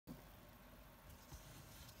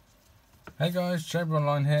Hey guys, Chamber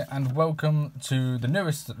Online here, and welcome to the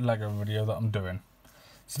newest LEGO video that I'm doing.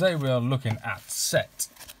 Today we are looking at set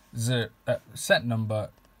number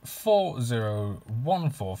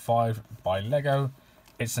 40145 by LEGO.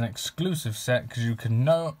 It's an exclusive set because you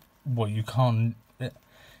cannot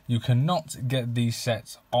get these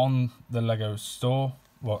sets on the LEGO store,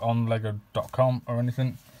 on lego.com or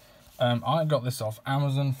anything. I got this off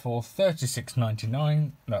Amazon for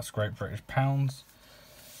 £36.99. That's Great British pounds.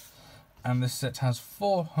 And this set has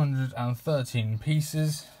 413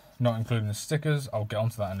 pieces, not including the stickers. I'll get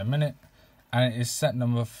onto that in a minute. And it is set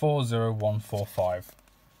number 40145.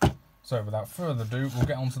 So without further ado, we'll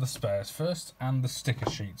get onto the spares first and the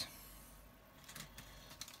sticker sheet.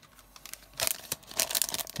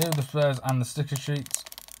 Here are the spares and the sticker sheet.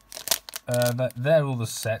 They're all the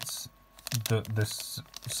sets that this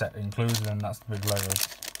set includes, and that's the big LEGO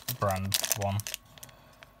brand one.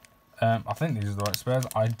 I think these are the right spares.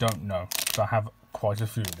 I don't know, because I have quite a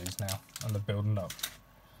few of these now, and they're building up.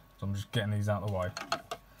 So I'm just getting these out of the way.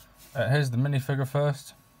 Here's the minifigure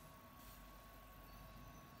first.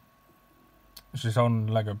 She's holding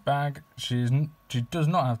a LEGO bag. She does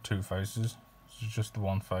not have two faces. She's just the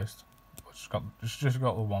one face. She's just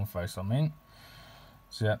got the one face, I mean.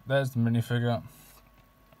 So yeah, there's the minifigure.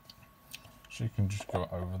 She can just go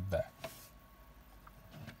over there.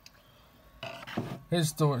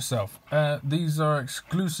 Here's the store itself. These are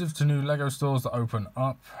exclusive to new LEGO stores that open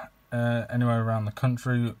up anywhere around the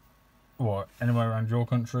country, or anywhere around your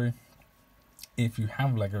country. If you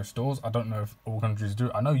have LEGO stores, I don't know if all countries do.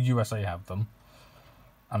 I know USA have them,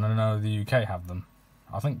 and I know the UK have them.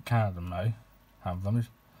 I think Canada may have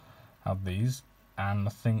these, and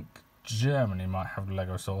I think Germany might have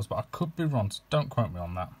LEGO stores, but I could be wrong, so don't quote me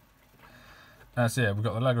on that. So yeah, we've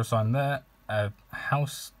got the LEGO sign there, a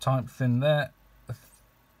house type thing there,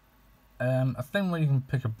 a thing where you can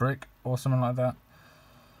pick a brick or something like that.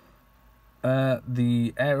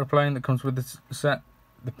 The aeroplane that comes with this set,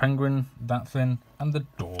 the penguin, that thing, and the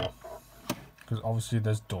door, because obviously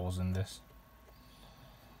there's doors in this.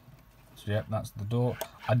 So yeah, that's the door.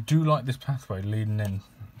 I do like this pathway leading in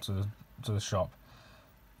to the shop.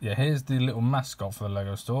 Yeah, here's the little mascot for the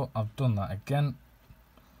LEGO store. I've done that again,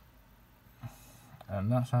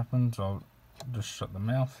 and that's happened, so I'll just shut the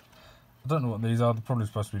mouth. I don't know what these are. They're probably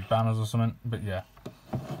supposed to be banners or something, but yeah.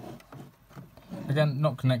 Again,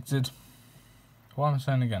 not connected. Why am I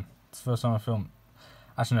saying again? It's the first time I filmed.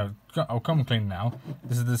 Actually, no, I'll come clean now.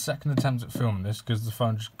 This is the second attempt at filming this because the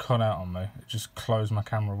phone just cut out on me. It just closed my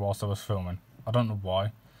camera whilst I was filming. I don't know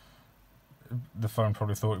why. The phone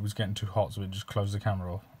probably thought it was getting too hot, so it just closed the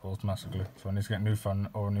camera off automatically. So I need to get a new phone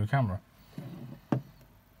or a new camera.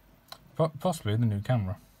 But possibly the new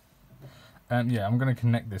camera. Yeah, I'm going to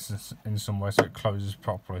connect this in some way so it closes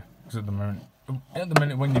properly. Because at the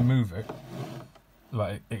minute when you move it,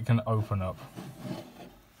 like, it can open up.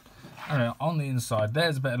 Anyway, on the inside,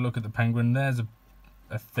 there's a better look at the penguin. There's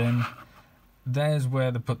a thing. There's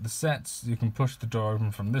where they put the sets. You can push the door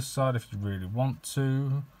open from this side if you really want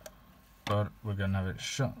to, but we're going to have it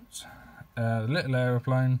shut. The little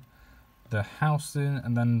aeroplane, the house thing,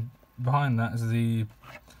 and then behind that is the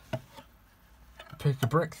pick a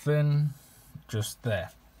brick thing. Just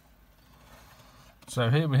there. So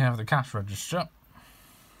here we have the cash register.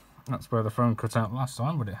 That's where the phone cut out last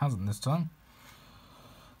time, but it hasn't this time.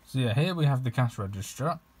 So yeah, here we have the cash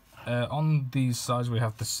register. On these sides we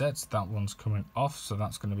have the sets. That one's coming off, so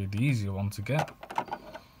that's going to be the easier one to get.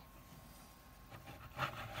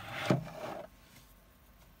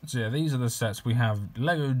 So yeah, these are the sets. We have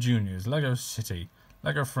LEGO Juniors, LEGO City,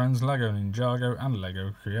 LEGO Friends, LEGO Ninjago, and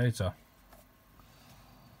LEGO Creator.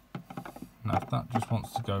 Now if that just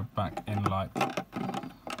wants to go back in like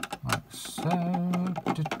so.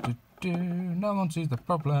 No one sees the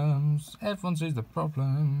problems. Everyone sees the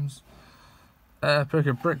problems. Pick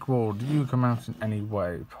a brick wall. Do you come out in any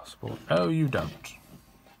way possible? Oh, you don't.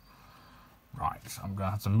 Right, I'm going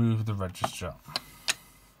to have to move the register.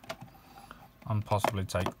 And possibly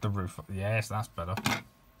take the roof up. Yes, that's better.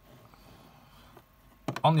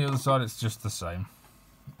 On the other side, it's just the same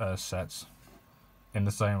sets. In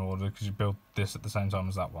the same order, because you build this at the same time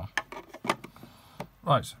as that one.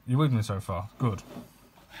 Right, you with me so far? Good.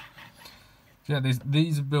 So yeah,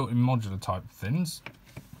 these are built in modular type things.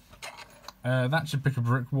 That should pick a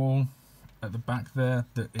brick wall at the back there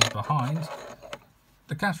that is behind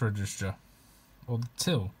the cash register, or the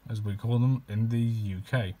till as we call them in the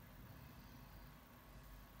UK.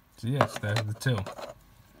 So yes, there's the till.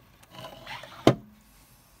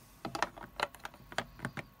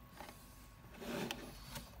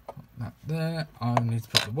 That there. I need to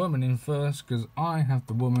put the woman in first because I have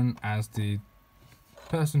the woman as the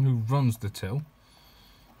person who runs the till.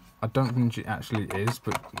 I don't think she actually is,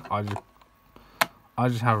 but I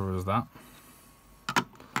just have her as that.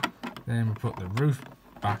 Then we put the roof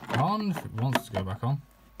back on, if it wants to go back on.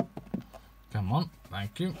 Come on,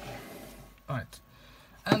 thank you. Right,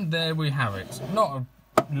 and there we have it. Not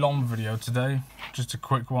a long video today, just a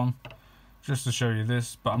quick one, just to show you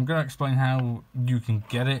this. But I'm going to explain how you can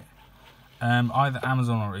get it. Either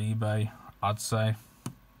Amazon or eBay, I'd say.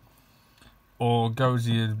 Or go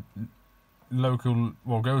to your local,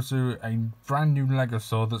 well, go to a brand new Lego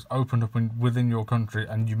store that's opened up within your country,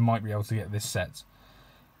 and you might be able to get this set.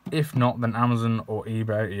 If not, then Amazon or eBay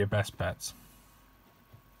are your best bets,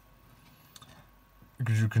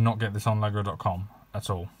 because you cannot get this on Lego.com at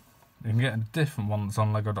all. You can get a different one that's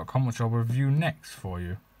on Lego.com, which I'll review next for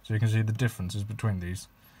you, so you can see the differences between these.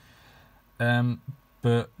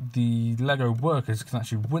 But the Lego workers can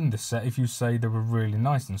actually win this set if you say they were really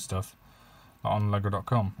nice and stuff on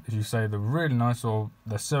Lego.com. If you say they're really nice or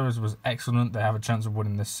their service was excellent, they have a chance of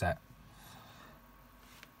winning this set.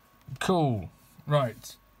 Cool.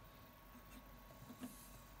 Right.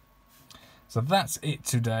 So that's it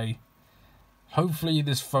today. Hopefully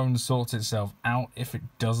this phone sorts itself out. If it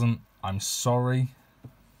doesn't, I'm sorry.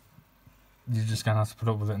 You're just going to have to put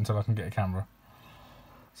up with it until I can get a camera.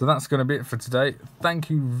 So that's going to be it for today. Thank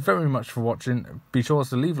you very much for watching. Be sure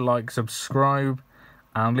to leave a like, subscribe,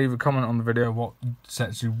 and leave a comment on the video what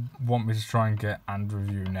sets you want me to try and get and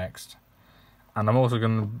review next. And I'm also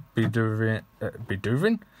going to be doing...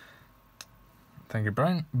 Thank you,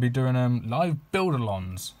 Brian. Be doing live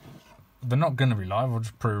build-alongs. They're not going to be live, I'll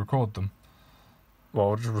just pre-record them.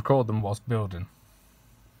 Well, I'll just record them whilst building.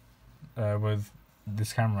 With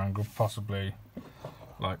this camera angle possibly,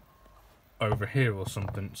 like, over here or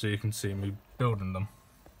something, so you can see me building them.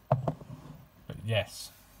 But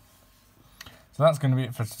yes. So that's going to be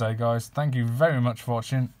it for today, guys. Thank you very much for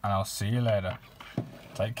watching, and I'll see you later.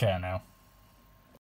 Take care now.